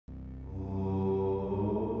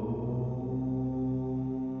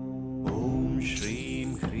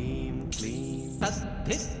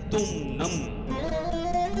Tum Nam.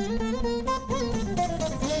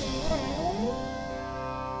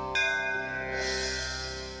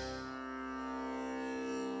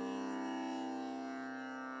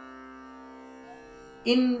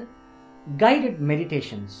 In guided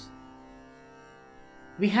meditations,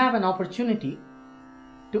 we have an opportunity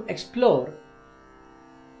to explore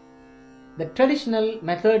the traditional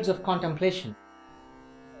methods of contemplation.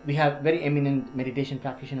 We have very eminent meditation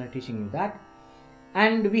practitioner teaching you that,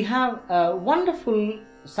 and we have a wonderful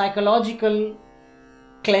psychological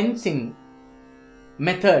cleansing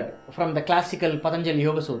method from the classical Patanjali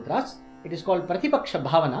Yoga Sutras. It is called Pratipaksha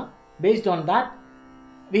Bhavana. Based on that,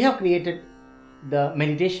 we have created the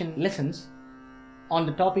meditation lessons on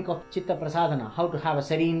the topic of Chitta Prasadana, how to have a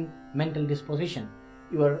serene mental disposition.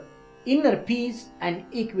 Your inner peace and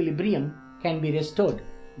equilibrium can be restored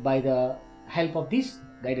by the help of these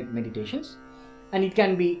guided meditations, and it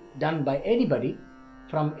can be done by anybody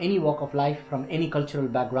from any walk of life, from any cultural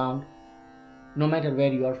background, no matter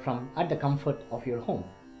where you are from, at the comfort of your home.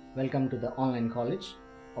 Welcome to the online college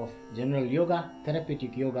of general yoga,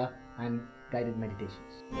 therapeutic yoga and guided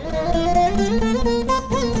meditations.